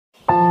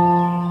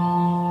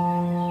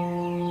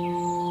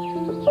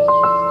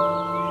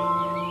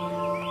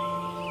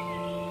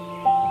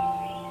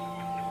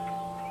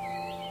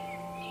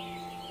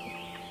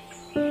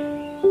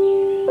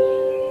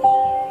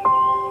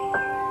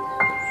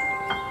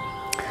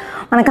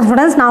வணக்கம்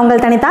ஸ்டூடெண்ட்ஸ், நான்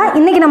உங்கள் தனிதா.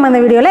 இன்னைக்கு நம்ம இந்த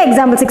வீடியோவில்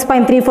எக்ஸாம்பிள்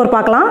 6.34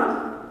 பார்க்கலாம்.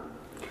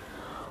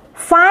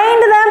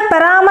 Find the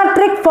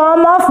parametric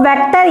form of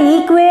vector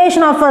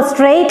equation of a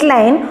straight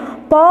line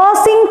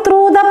passing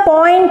through the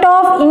point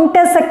of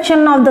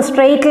intersection of the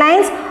straight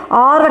lines.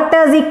 R vector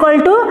is equal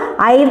to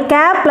I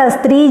cap plus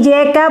 3j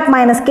cap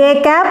minus k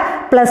cap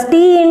plus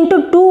t into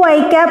 2i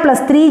cap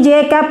plus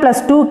 3j cap plus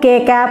 2k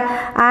cap,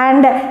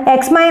 and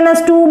x minus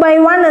 2 by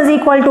 1 is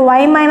equal to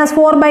y minus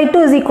 4 by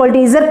 2 is equal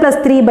to z plus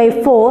 3 by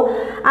 4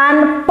 and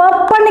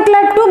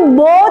perpendicular to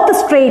both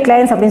straight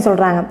lines அப்படினு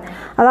சொல்றாங்க.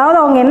 அதாவது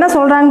அவங்க என்ன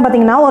சொல்றாங்க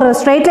பாத்தீங்கன்னா, ஒரு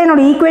straight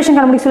லைனோட equation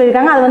கண்டுபிடிக்க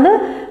சொல்லியிருக்காங்க. அது வந்து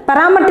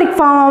parametric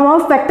form of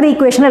vector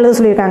equation எழுத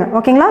சொல்லியிருக்காங்க.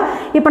 ஓகேங்களா?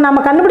 இப்போ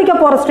நம்ம கண்டுபிடிக்க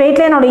போகிற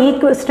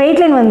ஸ்ட்ரெயிட்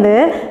லைன் வந்து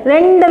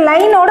ரெண்டு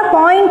லைனோட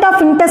பாயிண்ட்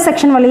ஆஃப்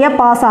இன்டர்செக்ஷன் வழியாக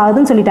பாஸ்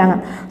ஆகுதுன்னு சொல்லிட்டாங்க.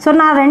 ஸோ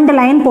நான் ரெண்டு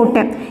லைன்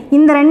போட்டேன்.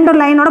 இந்த ரெண்டு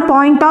லைனோட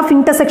பாயிண்ட் ஆஃப்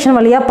இன்டர்செக்ஷன்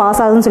வழியாக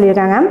பாஸ் ஆகுதுன்னு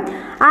சொல்லியிருக்காங்க.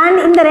 அண்ட்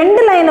இந்த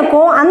ரெண்டு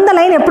லைனுக்கும் அந்த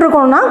லைன் எப்படி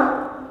இருக்கணும்னா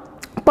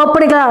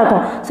பர்பெண்டிகுலராக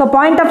இருக்கும். ஸோ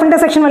பாயிண்ட் ஆஃப்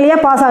இன்டர்செக்ஷன் வழியாக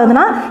பாஸ்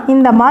ஆகுதுன்னா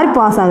இந்த மாதிரி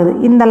பாஸ் ஆகுது.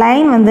 இந்த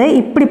லைன் வந்து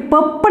இப்படி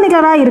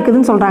பர்பெண்டிகுலராக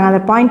இருக்குதுன்னு சொல்கிறாங்க. அந்த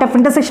பாயிண்ட் ஆஃப்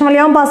இன்டர்செக்ஷன்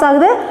வழியாகவும் பாஸ்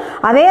ஆகுது.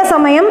 அதே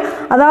சமயம்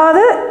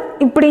அதாவது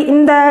இப்படி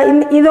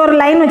இது ஒரு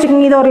லைன்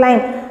வச்சுக்கோங்க, இது ஒரு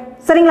லைன்,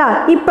 சரிங்களா?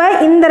 இப்போ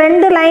இந்த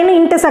ரெண்டு லைனும்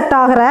இன்டர்செக்ட்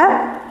ஆகிற,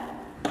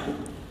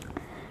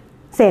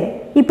 சரி,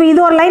 இப்போ இது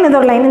ஒரு லைன், இது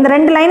ஒரு லைன், இந்த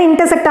ரெண்டு லைன்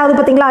இன்டர்செக்ட் ஆகுது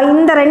பார்த்தீங்களா?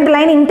 இந்த ரெண்டு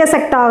லைன்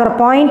இன்டர்செக்ட் ஆகிற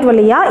பாயிண்ட்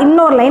வழியாக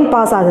இன்னொரு லைன்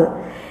பாஸ் ஆகுது,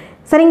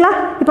 சரிங்களா?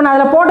 இப்போ நான்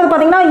அதில் போட்டது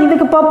பார்த்தீங்கன்னா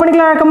இதுக்கு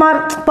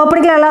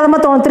பர்பெண்டிகுலர் இல்லாத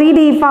மாதிரி தோணும். 3D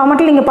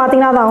ஃபார்மெட்டில் நீங்கள்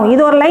பார்த்தீங்கன்னா தான் ஆகும்.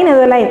 இது ஒரு லைன்,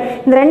 இது ஒரு லைன்,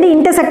 இந்த ரெண்டு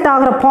இன்டர்செக்ட்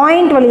ஆகிற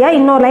பாயிண்ட் வழியாக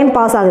இன்னொரு லைன்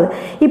பாஸ் ஆகுது.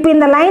 இப்போ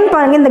இந்த லைன்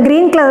பாருங்கள், இந்த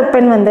க்ரீன் கலர்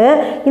பென் வந்து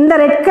இந்த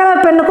ரெட்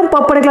கலர் பென்னுக்கும்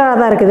பர்பெண்டிகுலராக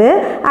தான் இருக்குது,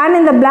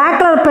 அண்ட் இந்த பிளாக்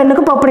கலர்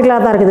பென்னுக்கும்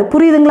பர்பெண்டிகுலராக தான் இருக்குது.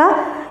 புரியுதுங்களா?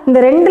 இந்த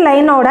ரெண்டு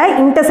லைனோட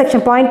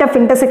இன்டர்செக்ஷன், பாயிண்ட் ஆஃப்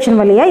இன்டர்செக்ஷன்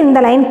வழியாக இந்த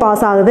லைன்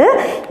பாஸ் ஆகுது.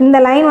 இந்த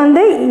லைன்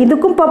வந்து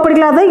இதுக்கும்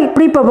பர்பெண்டிகுலராக தான்,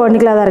 இப்படி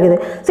பர்பெண்டிகுலராக தான் இருக்குது.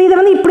 ஸோ இதை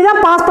வந்து இப்படி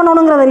தான் பாஸ்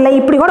பண்ணணுங்கிறது இல்லை,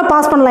 இப்படி கூட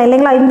பாஸ் பண்ணலாம்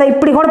இல்லைங்களா?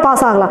 இப்படி கூட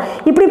பாஸ் ஆகலாம்.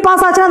 இப்படி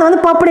பாஸ் ஆச்சுன்னா அது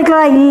வந்து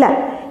பர்பெண்டிகுலராக இல்லை,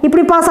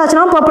 இப்படி பாஸ்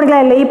ஆச்சுன்னா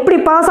பர்பெண்டிகுலர் இல்லை, இப்படி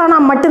பாஸ்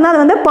ஆனால் மட்டும்தான்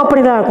அது வந்து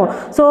பர்பெண்டிகுலராக இருக்கும்.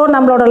 ஸோ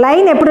நம்மளோட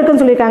லைன் எப்படி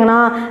இருக்குன்னு சொல்லியிருக்காங்கன்னா,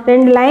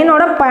 ரெண்டு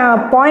லைனோட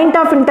பாயிண்ட்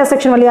ஆஃப்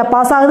இன்டர்செக்ஷன் வழியாக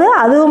பாஸ் ஆகுது.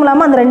 அதுவும்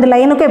இல்லாமல் அந்த ரெண்டு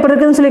லைனுக்கும் எப்படி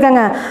இருக்குதுன்னு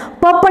சொல்லியிருக்காங்க,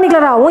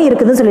 பர்பெண்டிகுலராகவும்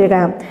இருக்குதுன்னு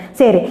சொல்லியிருக்காங்க.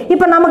 சரி,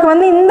 இப்போ நமக்கு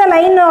வந்து இந்த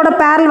லைனோட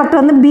பேரல்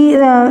வெக்டர் வந்து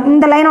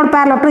இந்த லைனோட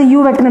பேரல் வெக்டர்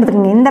u வெக்டர்னு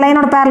எடுத்துக்கோங்க, இந்த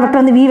லைனோட பேரல்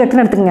வெக்டர் வந்து v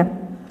வெக்டர்னு எடுத்துக்கோங்க.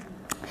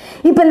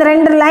 இப்போ இந்த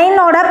ரெண்டு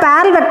லைனோட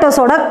பேரல்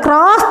வெக்டர்ஸோட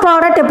கிராஸ்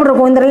ப்ராடக்ட் எப்படி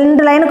இருக்கும்? இந்த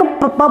ரெண்டு லைனுக்கும்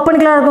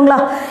பர்பெண்டிகுலராக இருக்குங்களா?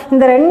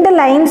 இந்த ரெண்டு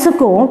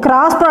லைன்ஸுக்கும்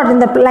கிராஸ் ப்ராடக்ட்,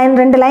 இந்த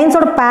ரெண்டு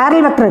லைன்ஸோட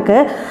பேரல் வெக்டருக்கு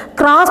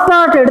கிராஸ்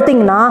ப்ராடக்ட்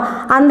எடுத்திங்கன்னா,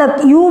 அந்த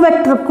u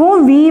வெக்டருக்கும்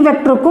v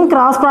வெக்டருக்கும்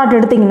கிராஸ் ப்ராடக்ட்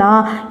எடுத்திங்கன்னா,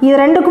 இது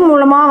ரெண்டுக்கும்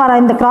மூலமாக வர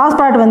இந்த கிராஸ்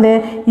ப்ராடக்ட் வந்து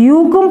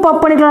யூக்கும்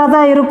பர்பெண்டிகுலராக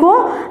தான்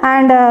இருக்கும்,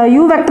 அண்ட்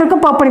u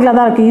வெக்டருக்கும் பர்பெண்டிகுலராக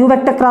தான் இருக்கும். u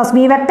vector cross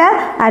v vector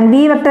and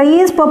v vector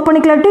is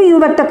perpendicular to u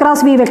vector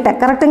cross v vector.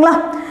 கரெக்டுங்களா?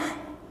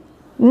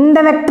 இந்த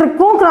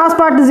வெக்டருக்கும் கிராஸ்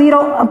ப்ராடக்ட் 0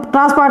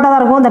 கிராஸ் ப்ராடக்டாக தான்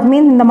இருக்கும். தட்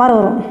மீன்ஸ் இந்த மாதிரி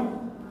வரும்.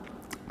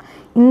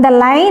 இந்த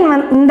லைன்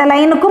இந்த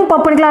லைனுக்கும்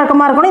பர்பெண்டிகுலராக இருக்க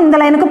மாதிரி இருக்கணும், இந்த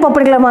லைனுக்கும்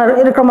பர்பெண்டிகுலர்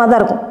இருக்கிற மாதிரி தான்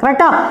இருக்கும்.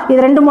 கரெக்டாக? இது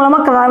ரெண்டு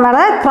மூலமாக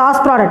வர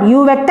cross product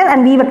u vector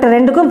and v vector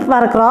ரெண்டுக்கும்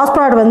வர கிராஸ்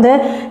ப்ராடக்ட் வந்து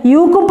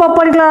யூக்கும்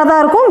பர்பெண்டிகுலராக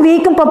தான் இருக்கும்,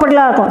 விக்கும்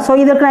பர்பெண்டிகுலராக இருக்கும். ஸோ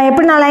இதுக்கு நான்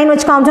எப்படி நான் லைன்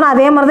வச்சு காமிச்சோன்னா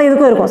அதே மாதிரி தான்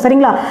இதுக்கும் இருக்கும்,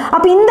 சரிங்களா?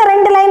 அப்போ இந்த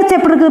ரெண்டு லைன்ஸ்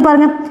எப்படி இருக்குது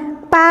பாருங்கள்,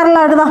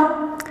 பேரலாக இருக்குதா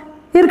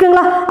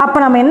இருக்குங்களா? அப்போ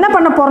நம்ம என்ன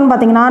பண்ண போகிறோம்னு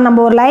பார்த்தீங்கன்னா, நம்ம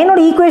ஒரு லைனோட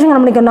ஈக்குவேஷன்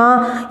கண்டுபிடிக்கணும்னா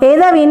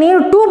ஏதாவது we need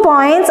 2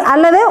 points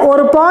அல்லது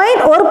ஒரு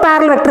பாயிண்ட் ஒரு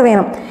பேரல் வெக்டர்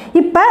வேணும்.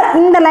 இப்போ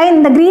இந்த லைன்,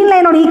 இந்த க்ரீன்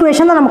லைனோட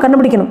ஈக்குவேஷன் தான் நம்ம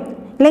கண்டுபிடிக்கணும்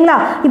இல்லைங்களா?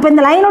 இப்போ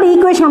இந்த லைனோட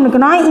ஈக்குவேஷன்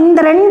கண்டுபிடிக்கணும்னா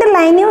இந்த ரெண்டு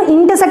லைனையும்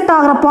இன்டர்செக்ட்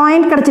ஆகிற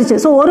பாயிண்ட் கிடச்சிச்சு.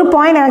 ஸோ ஒரு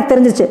பாயிண்ட் எனக்கு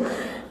தெரிஞ்சிச்சு,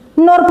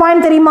 இன்னொரு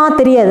பாயிண்ட் தெரியுமா?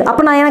 தெரியாது.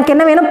 அப்போ நான் எனக்கு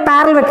என்ன வேணும்?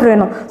 பேரல் வெக்டர்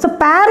வேணும். ஸோ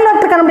பேரல்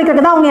வெக்டர்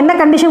கண்டுபிடிக்கிறதுக்கு தான் அவங்க என்ன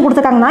கண்டிஷன்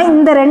கொடுத்துருக்காங்கன்னா,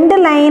 இந்த ரெண்டு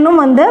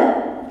லைனும் வந்து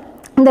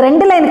இந்த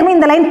ரெண்டு லைனுக்குமே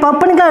இந்த லைன்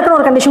பர்பெண்டிகுலராக இருக்கிற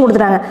ஒரு கண்டிஷன்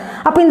கொடுத்துட்டாங்க.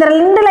 அப்போ இந்த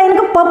ரெண்டு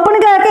லைனுக்கு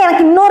பர்பெண்டிகுலராக இருக்க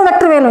எனக்கு இன்னொரு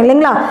வெக்டர் வேணும்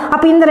இல்லைங்களா?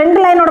 அப்போ இந்த ரெண்டு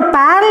லைனோட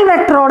பேரல்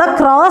வெக்டரோட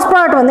கிராஸ்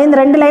ப்ராடக்ட் வந்து இந்த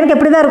ரெண்டு லைனுக்கு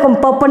எப்படி தான் இருக்கும்?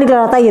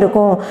 பர்பெண்டிகுலராக தான்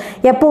இருக்கும்.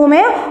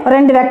 எப்பவுமே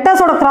ரெண்டு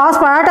வெக்டர்ஸோட கிராஸ்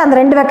ப்ராடக்ட் அந்த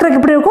ரெண்டு வெக்டருக்கு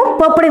எப்படி இருக்கும்?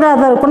 பர்பெண்டிகுலராக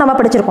தான் இருக்கும். நம்ம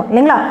படிச்சிருக்கோம்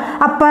இல்லைங்களா?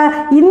 அப்போ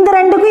இந்த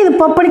ரெண்டுக்கும் இது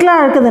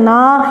பர்பெண்டிகுலராக இருக்குதுன்னா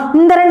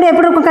இந்த ரெண்டு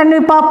எப்படி இருக்கும்?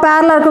 கண்டிப்பாக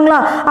பேரலாக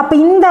இருக்குங்களா? அப்போ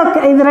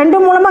இது ரெண்டு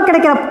மூலமாக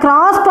கிடைக்கிற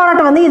கிராஸ்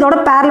ப்ராடக்ட் வந்து இதோட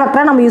பேரல்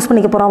வெக்டரை நம்ம யூஸ்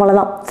பண்ணிக்க போகிறோம்.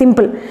 அவ்வளோதான்,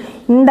 சிம்பிள்.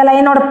 இந்த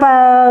லைனோட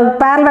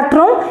பேரல்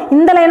வெக்டரும்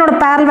இந்த லைனோட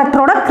பேரல்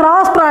வெக்டரோட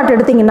கிராஸ் ப்ராடக்ட்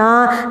எடுத்திங்கன்னா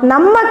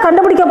நம்ம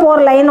கண்டுபிடிக்க போகிற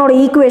லைனோட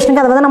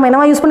ஈக்குவேஷனுக்கு அதை வந்து நம்ம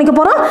என்னவா யூஸ் பண்ணிக்க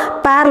போகிறோம்?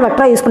 பேரல்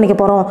வெக்டராக யூஸ் பண்ணிக்க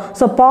போகிறோம்.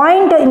 ஸோ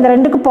பாயிண்ட், இந்த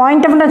ரெண்டுக்கு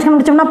பாயிண்ட் ஆஃப் இன்டர்செக்ஷன்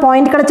முடிச்சோம்னா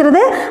பாயிண்ட்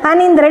கிடச்சிருது.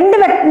 அண்ட்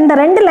இந்த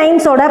ரெண்டு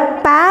லைன்ஸோட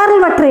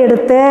பேரல் வெக்டர்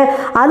எடுத்து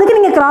அதுக்கு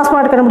நீங்கள் கிராஸ்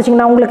ப்ராடக்ட்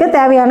கண்டுபிடிச்சிங்கன்னா உங்களுக்கு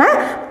தேவையான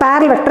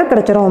பேரல் வெக்டர்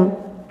கிடச்சிரும்.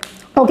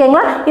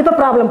 ஓகேங்களா? இப்போ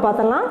ப்ராப்ளம்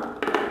பார்த்துடலாம்.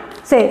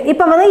 சரி,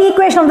 இப்போ வந்து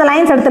ஈக்குவேஷன் ஆஃப் த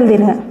லைன்ஸ் எடுத்து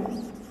எழுதிருங்க.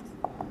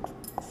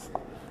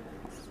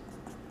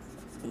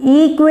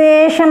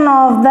 equation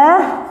of the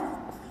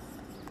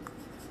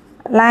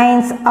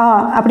lines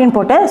are அப்படின்னு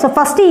போட்டு, ஸோ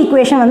ஃபஸ்ட்டு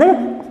ஈக்குவேஷன் வந்து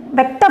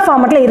வெக்டர்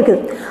ஃபார்மெட்டில்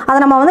இருக்குது. அதை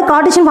நம்ம வந்து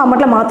கார்ட்டீசியன்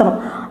ஃபார்மெட்டில் மாற்றணும்.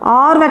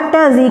 r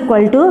vector is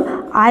equal to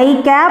I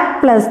cap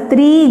plus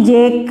 3j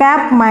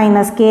cap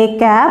minus k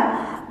cap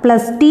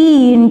plus t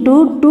into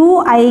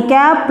 2i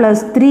cap plus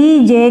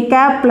 3j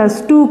cap plus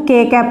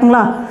 2k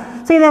capங்களா?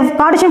 So so இதை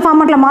Cartesian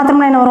ஃபார்மேட்டில்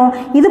மாற்றணும்னா என்ன வரும்?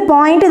 இது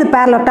பாயிண்ட், இது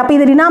பேரலல். அப்போ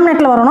இது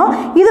டினாமினேட்டரில் வரணும்.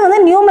 இது வந்து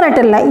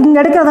நியூமரேட்டரில் இங்கே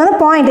எடுக்கிறது வந்து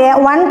பாயிண்ட்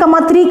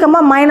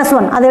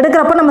 1,3,-1 அது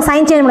எடுக்கிறப்ப நம்ம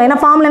சைன் சேஞ்ச் பண்ணலாம். ஏன்னா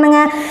ஃபார்முலா என்னங்க?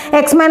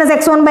 x -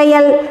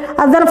 x1/L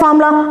அதுதான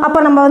ஃபார்முலா.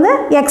 அப்போ நம்ம வந்து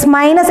x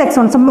 -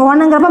 x1 so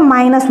 1ங்கிறப்ப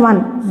 -1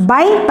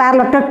 by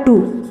parallel vector 2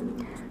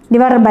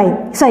 divided by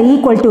so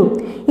equal to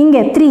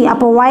இங்கே 3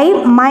 அப்போ y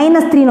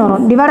 -3ன்னு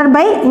வரும் டிவைடட்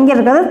பை இங்கே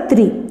இருக்கிறது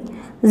 3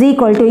 is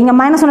equal to இங்கே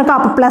 -1 இருக்கா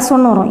அப்போ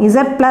 +1 வரும் z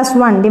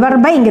 +1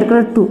 டிவைடட் பை இங்கே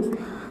இருக்கிற 2.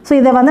 ஸோ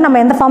இதை வந்து நம்ம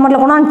எந்த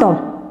ஃபார்மேட்டில் கொண்டாண்டோம்?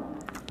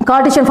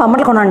 கார்ட்டீசியன்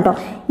ஃபார்மேட்டில் கொண்டாண்டோம்.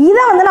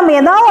 இதை வந்து நம்ம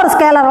ஏதாவது ஒரு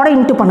ஸ்கேலரோட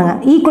இன்ட்டு பண்ணுங்கள்,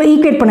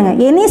 ஈக்குவேட் பண்ணுங்கள்.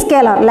 எனி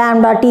ஸ்கேலர்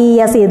லாம்டா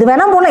TS எது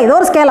வேணால் போல ஏதோ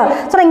ஒரு ஸ்கேலர்.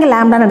 ஸோ நான் இங்கே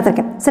லாம்டான்னு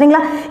எடுத்துருக்கேன்.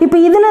 சரிங்களா? இப்போ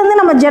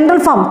இதுலேருந்து நம்ம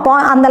ஜென்ரல் ஃபார்ம்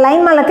அந்த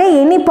லைன் மேலே இருக்க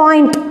எனி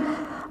பாயிண்ட்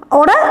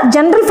ஓட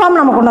ஜென்ரல் ஃபார்ம்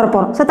நம்ம கொண்டு வர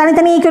போகிறோம். ஸோ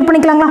தனித்தனி ஈக்குவேட்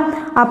பண்ணிக்கலாங்களா?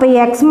 அப்போ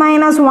x -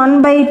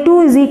 1/2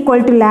 is equal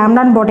to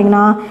லாம்டான்னு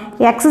போட்டிங்கன்னா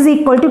x is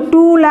equal to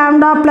 2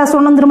 lambda +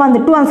 1 வந்துருமா? அந்த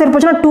 2 ஆன்சர்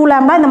போச்சுன்னா 2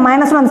 லாம்டா இந்த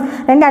 -1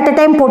 ரெண்டு அட் அ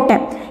டைம்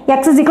போட்டேன்.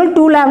 x is equal to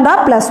 2 lambda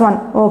 + 1.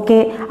 Okay,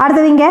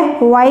 அடுத்தது இங்கே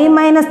y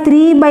 -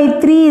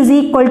 3/3 is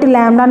equal to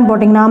லாம்டான்னு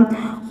போட்டிங்கன்னா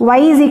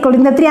y is equal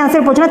to இந்த 3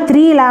 ஆன்சர் போச்சுன்னா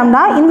 3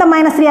 லாம்டா இந்த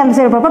 -3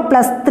 ஆன்சர்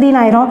போகிறப்ப +3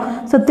 ஆயிரும்.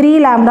 ஸோ 3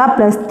 லாம்டா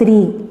 +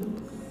 3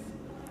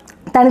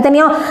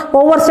 தனித்தனியாக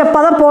ஒவ்வொரு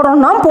ஸ்டெப்பாக தான்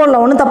போடணும்னா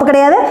போடலாம், ஒன்றும் தப்பு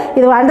கிடையாது.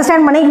 இது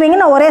அண்டர்ஸ்டாண்ட் பண்ணிக்குவீங்க.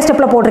 நான் ஒரே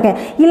ஸ்டெப்பில் போட்டிருக்கேன்.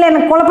 இல்லை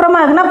எனக்கு குழப்பமாக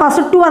இருக்குன்னா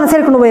ஃபஸ்ட்டு 2 அந்த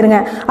சைடு கொண்டு போயிருங்க.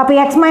 அப்போ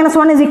x -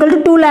 1 is equal to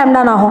 2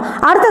 லாம்டான்னு ஆகும்.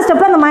 அடுத்த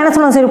ஸ்டெப்பில் அந்த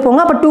 -1 சைடு போங்க.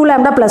 அப்போ 2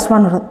 லாம்டா +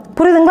 1 வரும்.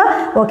 புரியுதுங்க?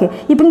 ஓகே,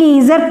 இப்போ இங்கே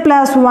z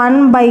 +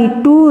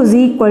 1/2 is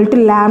equal to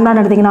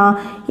லாம்டான்னு எடுத்திங்கன்னா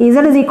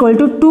z is equal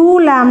to 2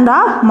 lambda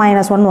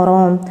 -1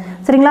 வரும்.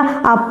 சரிங்களா?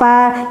 அப்போ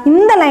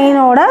இந்த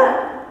லைனோட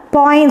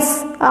பாயிண்ட்ஸ்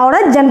ஓட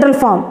general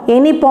form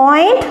any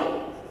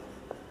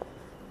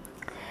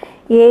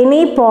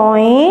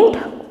point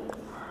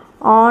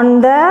on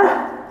the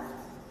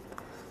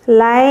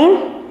line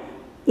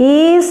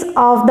is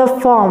of the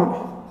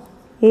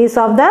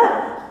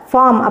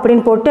form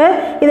அப்படின்னு போட்டு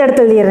இதை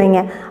எடுத்து எழுதிடுறீங்க.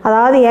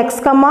 அதாவது x,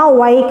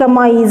 y,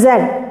 z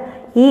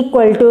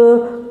equal to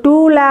 2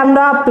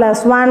 lambda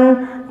 + 1,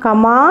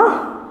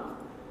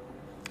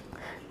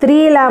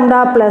 3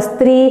 lambda +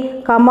 3,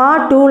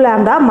 2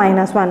 lambda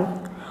 -1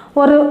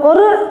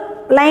 ஒரு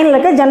லைனில்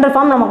இருக்க ஜென்ரல்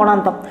ஃபார்ம் நம்ம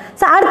கொண்டாந்தோம்.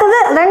 ஸோ அடுத்தது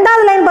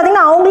ரெண்டாவது லைன்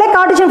பார்த்தீங்கன்னா அவங்களே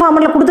கார்ட்டீசியன்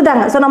ஃபார்மேட்டில்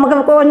கொடுத்துட்டாங்க. ஸோ நமக்கு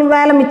கொஞ்சம்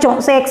வேலை மிச்சம்.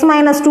 So x -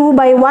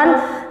 2/1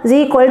 is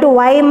equal to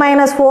y -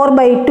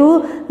 4/2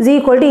 is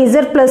equal to z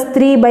 +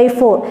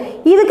 3/4.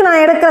 இதுக்கு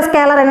நான் எடுக்கிற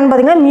ஸ்கேலர் என்னென்னு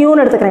பார்த்தீங்கன்னா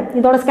மியூன்னு எடுத்துக்கிறேன்.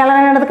 இதோட ஸ்கேலர்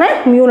என்ன எடுத்துக்கிறேன்?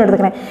 மியூன்னு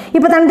எடுத்துக்கிறேன்.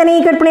 இப்போ தனித்தனி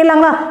equate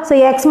பண்ணிடலாங்களா? So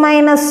x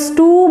 -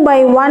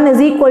 2/1 is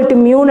equal to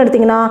மியூன்னு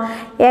எடுத்திங்கன்னா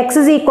x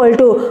is equal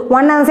to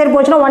 1 அந்த சைடு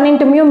போச்சுன்னா 1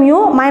 into மியூ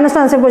 -1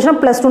 அந்த சைடு போச்சுன்னா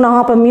 +2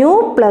 ஆகும். அப்போ மியூ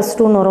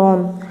 +2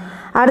 வரும்.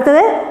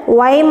 அடுத்தது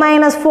y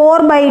 -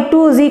 4/2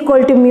 is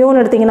equal to மியூன்னு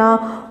எடுத்திங்கன்னா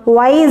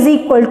y is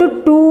equal to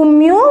 2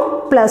 mu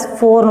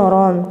 +4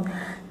 வரும்.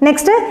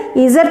 Next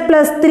z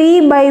 +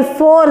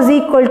 3/4 is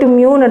equal to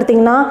மியூன்னு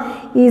எடுத்திங்கன்னா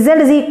z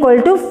is equal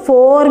to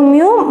 4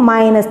 mu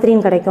 -3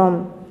 கிடைக்கும்.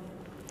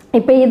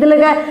 இப்போ இதில்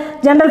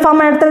ஜென்ரல்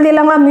ஃபார்ம் எடுத்துறது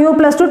இல்லைங்களா? Mu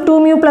 +2 2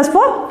 mu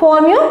 +4 4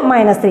 mu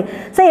 -3.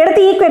 ஸோ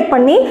எடுத்து ஈக்குவேட்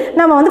பண்ணி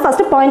நம்ம வந்து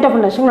ஃபஸ்ட்டு பாயிண்ட் ஆஃப்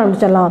இன்டர்செக்ஷன்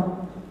கண்டுபிடிச்சிடலாம்.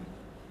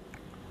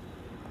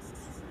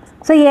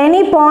 So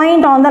any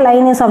point on the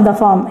line is of the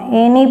form.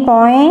 Any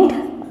point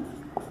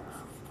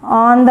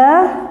on the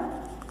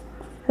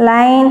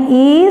line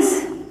is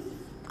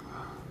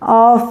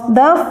of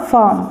the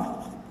form.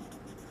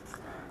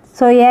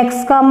 So x,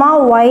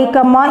 y,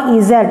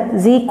 z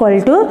is equal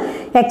to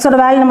x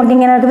oda value நமக்கு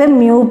இங்க என்ன இருக்குது?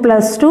 mu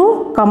 +2,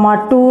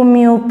 2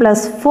 mu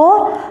 +4,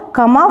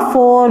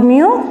 4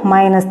 mu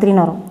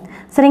 -3 வரும்.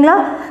 சரிங்களா?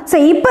 So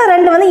இப்போ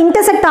ரெண்டு வந்து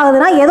intersect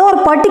ஆகுதுன்னா ஏதோ ஒரு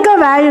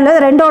பர்டிகுலர்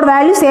வேல்யூவில் ரெண்டோட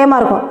வேல்யூ சேமாக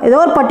இருக்கும். ஏதோ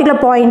ஒரு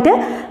பர்டிகுலர் பாயிண்ட்டு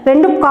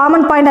ரெண்டு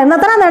காமன் பாயிண்ட்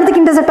இருந்தால் தான் அந்த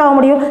இடத்துக்கு இன்டர்செக்ட் ஆக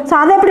முடியும். ஸோ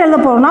அதை எப்படி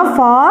எழுத போகிறோம்னா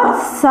ஃபார்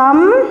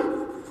சம்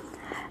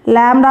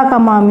லாம்டா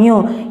மியூ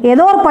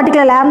ஏதோ ஒரு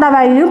பர்டிகுலர் லாம்டா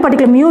வேல்யூலையும்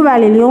பர்டிகுலர் மியூ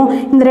வேல்யூலையும்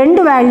இந்த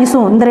ரெண்டு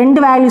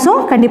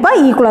வேல்யூஸும்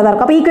கண்டிப்பாக ஈக்குவலாக தான்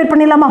இருக்கும். அப்போ ஈக்குவேட்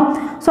பண்ணிடலாமா?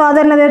 ஸோ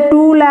அது என்னது?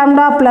 2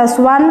 lambda +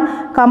 1,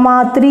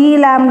 3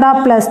 lambda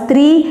 +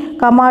 3,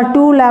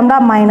 2 lambda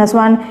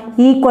 -1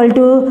 equal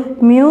to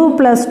mu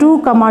 +2,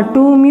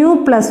 2 mu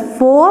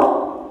 +4,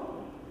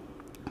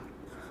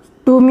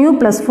 2 mu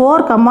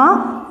 +4,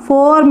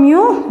 4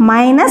 mu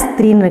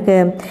 -3 இருக்கு.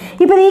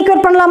 இப்போ இதை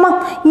ஈக்குவேட் பண்ணலாமா?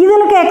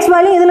 இதுக்கு x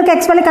வேல்யூ இதுக்கு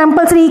x வேல்யூ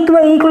கம்பல்சரி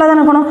ஈக்குவலாக தான்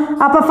இருக்கணும்.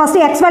 அப்போ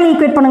ஃபஸ்ட்டு x வேல்யூ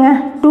ஈக்குவேட் பண்ணுங்கள்.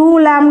 2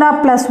 lambda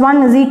 + 1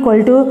 is equal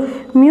to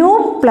mu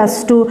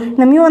 +2.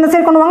 இந்த மியூ அந்த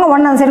சைடு கொண்டு வாங்க,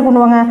 1 அந்த சைடு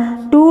கொண்டு வாங்க.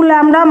 2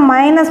 lambda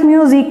 -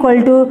 mu is equal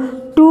to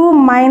 2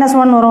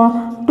 -1 வரும்.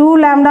 2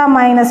 lambda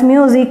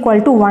 -mu is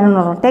equal to 1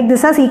 வரும். Take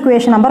this as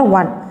equation number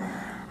 1.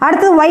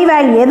 அடுத்தது y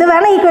வேல்யூ எது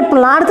வேணால் ஈக்குவேட்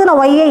பண்ணலாம். அடுத்து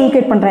நான் y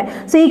ஈக்குவேட் பண்ணுறேன்.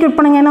 ஸோ ஈக்குவேட்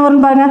பண்ணுங்க என்ன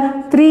வரும்னு பாருங்கள்.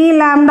 3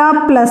 lambda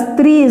 +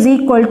 3 is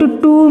equal to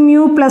 2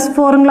 mu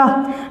 +4ங்களா?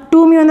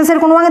 2 mu இந்த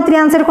சைடு கொண்டு வாங்க, 3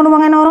 அந்த சைடு கொண்டு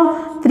வாங்க. என்ன வரும்?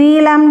 3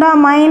 lambda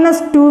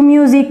 -2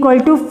 mu is equal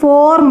to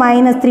 4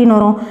 -3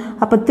 வரும்.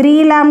 அப்போ 3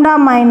 lambda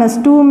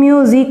 -2 mu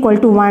is equal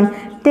to 1.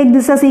 Take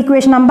this as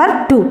equation number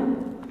 2.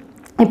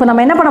 இப்போ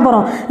நம்ம என்ன பண்ண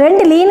போகிறோம்,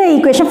 ரெண்டு லீனியர்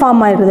ஈக்குவேஷன்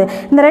ஃபார்ம் ஆகிருக்குது.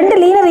 இந்த ரெண்டு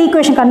லீனியர்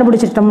ஈக்குவேஷன்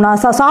கண்டுபிடிச்சிட்டோம்னா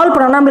சால்வ்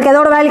பண்ணோம்னா நம்மளுக்கு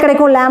எதோட வேல்யூ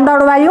கிடைக்கும்,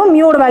 லாம்டாவோட வேல்யூ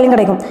மியூவோட வேல்யூ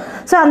கிடைக்கும்.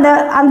 ஸோ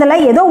அதில்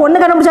ஏதோ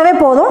ஒன்று கண்டுபிடிச்சாவே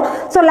போதும்.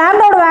 ஸோ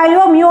லாம்டாவோட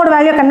வேல்யூ மியூவோட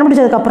வேல்யூ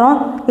கண்டுபிடிச்சதுக்கப்புறம்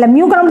இல்லை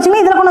மியூ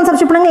கண்டுபிடிச்சிங்கன்னா இதில் கொண்டு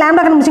சப்ஸ்டியூட் பண்ணுங்க,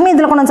 லாம்டா கண்டுபிடிச்சிங்கன்னா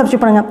இதில் கொண்டு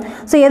சப்ஸ்டியூட் பண்ணுங்க.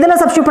 ஸோ எதில்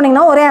சப்ஸ்டியூட்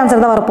பண்ணிங்கன்னா ஒரே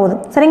ஆன்சர் தான் வரப்போகுது.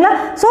 சரிங்களா?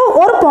 ஸோ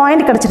ஒரு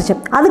பாயிண்ட் கிடச்சிருச்சு.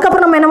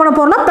 அதுக்கப்புறம் நம்ம என்ன பண்ண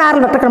போகிறோம்னா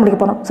பேரல் வெக்டர்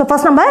கண்டுபிடிக்க போகிறோம். ஸோ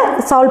ஃபர்ஸ்ட் நம்ம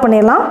சால்வ்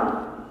பண்ணிடலாம்.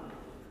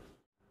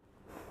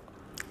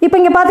 இப்போ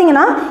இங்கே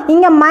பார்த்தீங்கன்னா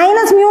இங்கே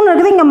மைனஸ் மியூன்னு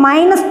இருக்குது, இங்கே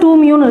மைனஸ் 2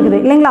 மியூன்னு இருக்குது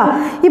இல்லைங்களா?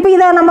 இப்போ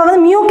இதை நம்ம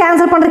வந்து மியூ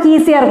கேன்சல் பண்ணுறதுக்கு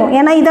ஈஸியாக இருக்கும்.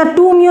 ஏன்னா இதை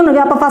 2 மியூன்னு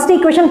இருக்குது. அப்போ first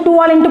equation 2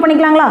 all into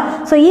பண்ணிக்கலாங்களா?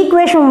 So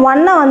equation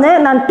 1 வந்து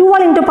நான் 2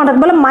 ஆல் இன்ட்டு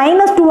பண்ணுறது போல்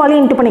மைனஸ் 2 ஆல்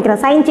இன்ட்டு பண்ணிக்கிறேன்.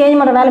 சைன் சேஞ்ச்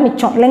பண்ணுற வேலை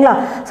மிச்சம் இல்லைங்களா?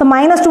 ஸோ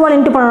மைனஸ் 2 ஆல்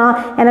இன்ட்டு பண்ணலாம்.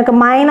 எனக்கு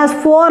minus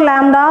 4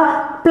 lambda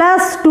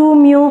plus 2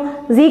 mu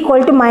is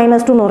equal to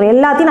minus 2 வரும்.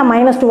 எல்லாத்தையும் நான்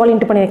மைனஸ் 2 ஆல்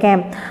இன்ட்டு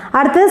பண்ணியிருக்கேன்.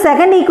 அடுத்து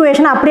செகண்ட்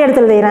ஈக்குவேஷன் அப்படியே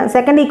எடுத்து எழுதுகிறேன்.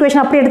 செகண்ட்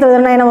ஈக்குவேஷன் அப்படியே எடுத்து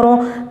எழுதுனா என்ன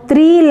வரும்,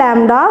 3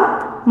 lambda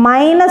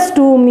minus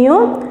 2 mu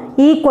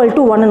equal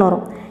to 1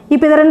 வரும்.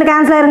 இப்போ இது ரெண்டு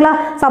கேன்சல் ஆயிருங்களா?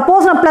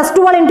 சப்போஸ் நான் ப்ளஸ்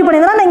 2 ஆல் இன்ட்டு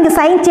பண்ணியிருந்தேன்னா நான் இங்கே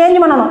சைன் சேஞ்ச்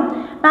பண்ணணும்.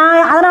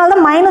 நான் அதனால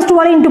தான் மைனஸ் 2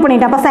 ஆல் இன்ட்டு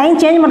பண்ணிட்டேன். அப்போ சைன்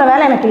சேஞ்ச் பண்ணுற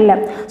வேலை எனக்கு இல்லை.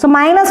 So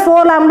minus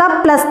 4 lambda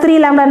plus 3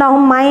 lambda என்ன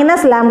ஆகும்,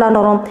 மைனஸ் லாம்டான்னு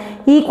வரும்.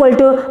 ஈக்குவல்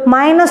டு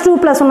மைனஸ் 2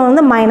 ப்ளஸ் 1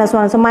 வந்து minus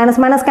 1. So minus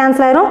minus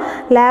cancel ஆயிரும்.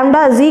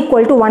 லாம்டா இஸ்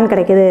ஈக்குவல் டு 1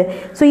 கிடைக்குது.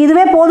 ஸோ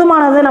இதுவே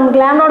போதுமானது. நமக்கு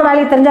லாம்டாவோட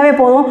வேல்யூ தெரிஞ்சாவே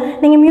போதும்.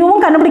 நீங்கள்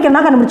மியூவும்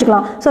கண்டுபிடிக்கிறனா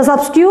கண்டுபிடிச்சிக்கலாம். So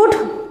substitute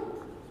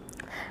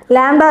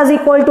lambda is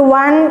equal to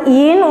 1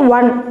 in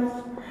 1.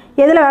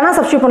 எதில் வேணால்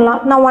சப்ஸ்டியூட் பண்ணலாம்.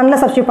 நான் 1ல்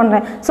சப்ஸ்டியூட்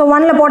பண்ணுறேன். ஸோ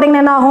 1ல்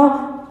போட்டிங்கன்னா என்ன ஆகும்,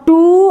 2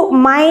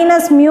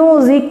 minus mu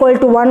is equal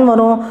to 1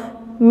 வரும்.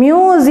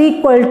 Mu is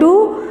equal to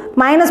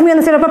minus mu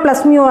அந்த சைடு போகிறப்ப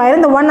ப்ளஸ் மியூ ஆயிரும்.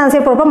 இந்த 1 அந்த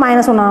சைடு போகிறப்ப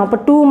மைனஸ் 1 ஆகும். இப்போ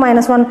 2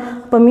 மைனஸ் 1.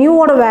 இப்போ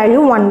மியூவோட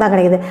வேல்யூ 1 தான்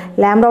கிடைக்குது.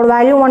 லாம்டாவோட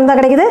வேல்யூ 1 தான்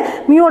கிடைக்குது.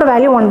 மியூவோட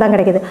வேல்யூ 1 தான்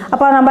கிடைக்குது.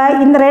 அப்போ நம்ம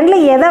இந்த ரெண்டில்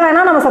எதை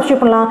வேணால் நம்ம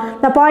சப்ஸ்டியூட் பண்ணலாம்.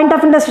 இந்த பாயிண்ட்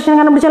ஆஃப் இன்டர்செக்ஷன்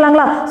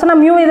கண்டுபிடிச்சிடலாங்களா? ஸோ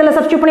நான் மியூ இதில்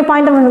சப்ஸ்டியூட் பண்ணி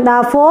point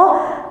of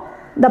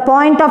the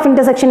point of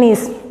intersection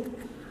is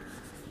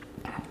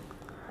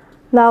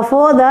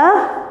therefore the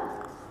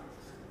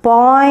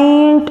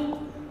point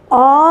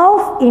of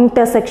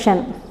intersection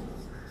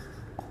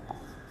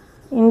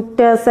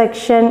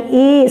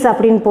is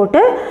அப்படின்னு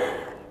போட்டு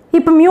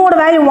இப்போ மியூவோட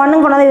வேல்யூ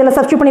 1 கொண்டாந்து இதில்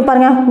சப்ஸ்டியூட் பண்ணி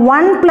பாருங்க.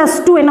 1 +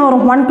 2 என்ன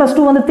வரும், 1 +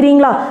 2 வந்து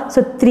 3ங்களா? ஸோ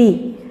 3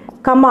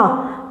 கம்மா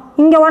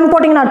இங்கே 1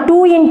 போட்டிங்கன்னா 2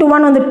 ×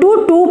 1 வந்து 2,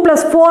 2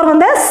 + 4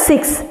 வந்து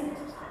 6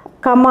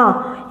 கம்மா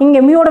இங்கே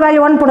மியூவோட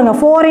வேல்யூ 1 போடுங்க.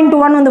 4 ×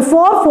 1 வந்து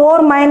 4, 4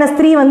 -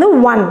 3 வந்து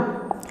 1.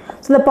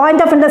 So the point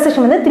of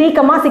intersection வந்து 3,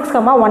 6,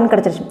 1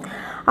 கிடச்சிருச்சு.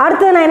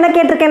 அடுத்து நான் என்ன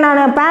கேட்டிருக்கேன்,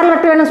 நான் பேரல்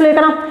வெக்டர் வேணும்னு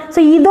சொல்லியிருக்கேன். ஸோ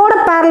இதோட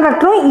பேரல்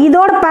வெக்டரும்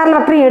இதோட பேரல்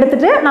வெக்டரையும்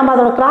எடுத்துட்டு நம்ம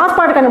அதோட கிராஸ்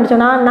ப்ராடக்ட்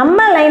கண்டுபிடிச்சோம்னா நம்ம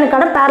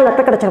லைனுக்கான பேரல்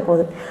வெக்டர் கிடச்சிட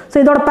போகுது. ஸோ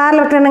இதோட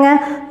பேரல் வெக்டர் என்னங்க,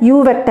 யூ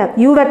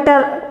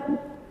வெக்டர்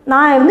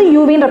நான் வந்து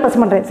யூவின்னு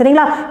ரெப்ரசன்ட் பண்ணுறேன்.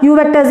 சரிங்களா? You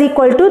vector is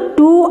equal to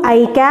 2i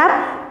cap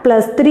 +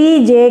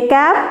 3j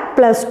cap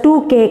 +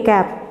 2k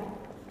cap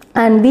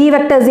and v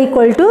vector is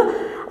equal to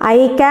I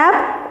cap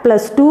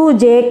plus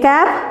 2j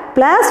cap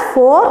plus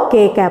 4k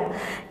cap.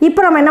 இப்போ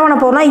நம்ம என்ன பண்ண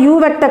போறோம்னா u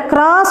vector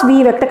cross v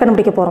vector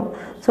கண்டுபிடிக்க போறோம்.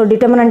 So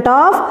determinant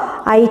of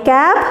I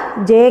cap,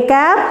 j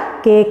cap,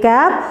 k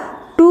cap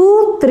 2,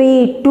 3,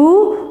 2,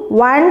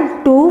 1,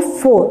 2,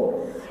 4.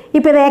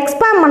 இப்போ இதை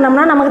expand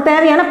பண்ணோம்னா நமக்கு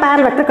தேவையான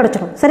பேரல் வெக்டர்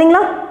கிடைச்சிடும்.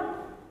 சரிங்களா?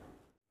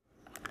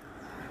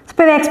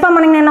 இப்போ இதை எக்ஸ்பேண்ட்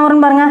பண்ணிங்கன்னா என்ன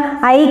வரும்னு பாருங்கள்.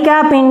 ஐ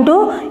கேப் இன்ட்டு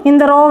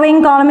இந்த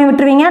ரோவையும் காலமையும்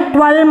விட்டுருவீங்க.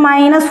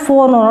 12 -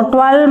 4 வரும்.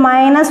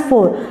 12 -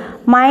 4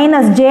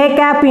 மைனஸ் ஜே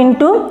கேப்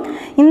இன்ட்டு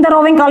இந்த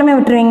ரோவையும் காலமையும்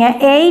விட்டுருவீங்க.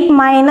 8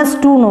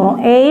 - 2 வரும்.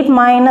 8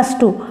 -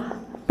 2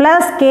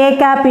 ப்ளஸ் கே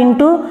கேப்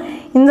இன்ட்டு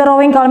இந்த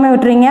ரோவையும் காலமையும்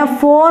விட்டுருவீங்க.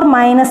 4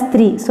 -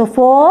 3. ஸோ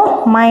 4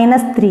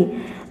 - 3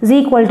 இஸ்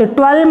ஈக்குவல் டு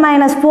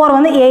 12 - 4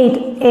 வந்து 8.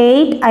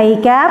 8 ஐ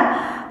gap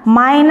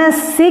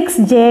minus 6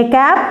 j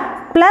cap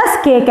plus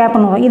K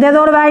கேப்னு வரும். இது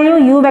எதோட value,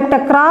 you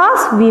vector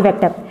cross we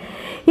vector.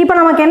 இப்போ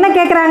நமக்கு என்ன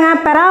கேட்குறாங்க,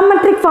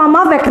 parametric form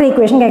of vector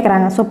equation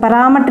கேட்குறாங்க. So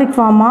parametric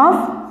form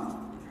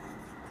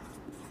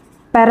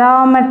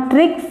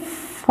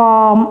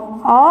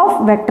of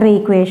vector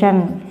equation.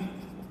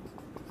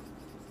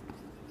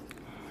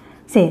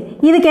 சரி,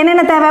 இதுக்கு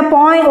என்னென்ன தேவை,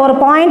 ஒரு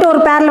பாயிண்ட் ஒரு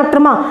பேரல்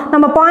வெக்டருமா.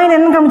 நம்ம பாயிண்ட்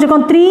என்ன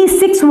கண்டுபிடிச்சிருக்கோம், 3,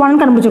 6, 1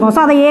 கண்டுபிடிச்சிருக்கோம்.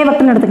 ஸோ அதை ஏ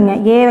வெக்டர்னு எடுத்துக்கங்க.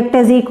 ஏ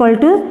vector is equal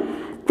to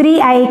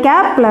 3i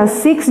cap plus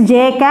 6j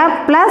cap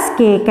plus k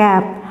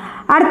cap.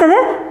 அடுத்தது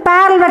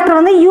பேரல் வெக்டர்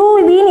வந்து u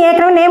vன்னு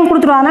ஏற்கனவே நேம்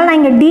கொடுத்துருவோம். அதனால் நான்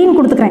இங்கே dன்னு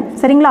கொடுத்துக்கிறேன்.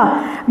 சரிங்களா?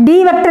 d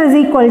vector is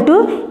equal to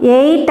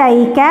 8i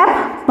cap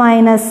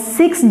minus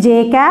 6j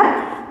cap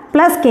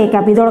plus k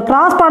cap. இதோட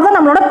கிராஸ் ப்ராடக்ட் தான்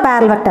நம்மளோட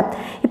பேரல் வெக்டர்.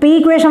 இப்போ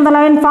equation of the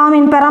line form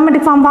in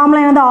parametric form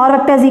formula வந்து r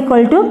vector is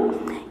equal to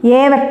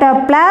a vector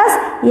plus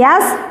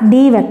s d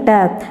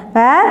vector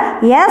where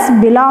s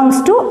belongs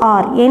to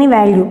r any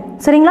value.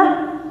 சரிங்களா?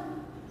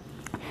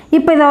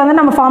 இப்போ இதை வந்து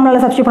நம்ம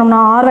ஃபார்முலாவில் சப்ஸ்டியூட் பண்ணோம்னா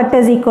r vector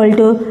is equal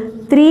to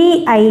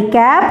 3i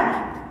cap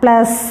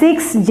plus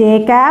 6j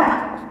cap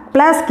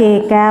plus k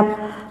cap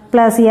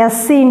plus s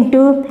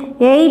into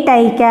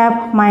 8i cap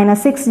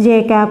minus 6j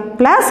cap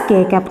plus k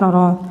cap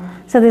வரும்.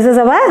 So this is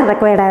our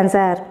required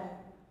answer.